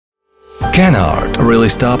Can art really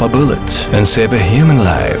stop a bullet and save a human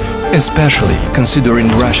life, especially considering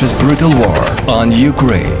Russia's brutal war on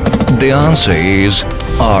Ukraine? The answer is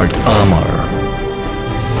Artarmor.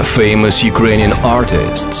 Famous Ukrainian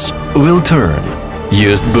artists will turn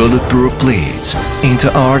used bulletproof plates into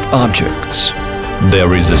art objects.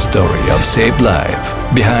 There is a story of saved life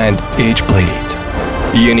behind each plate.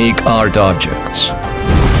 Unique art objects.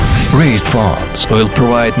 Raised funds will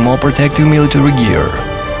provide more protective military gear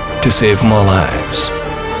to save more lives.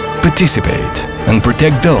 Participate and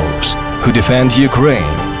protect those who defend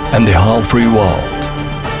Ukraine and the whole free world.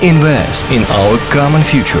 Invest in our common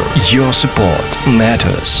future. Your support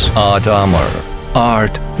matters. Artarmor.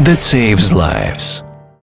 Art that saves lives.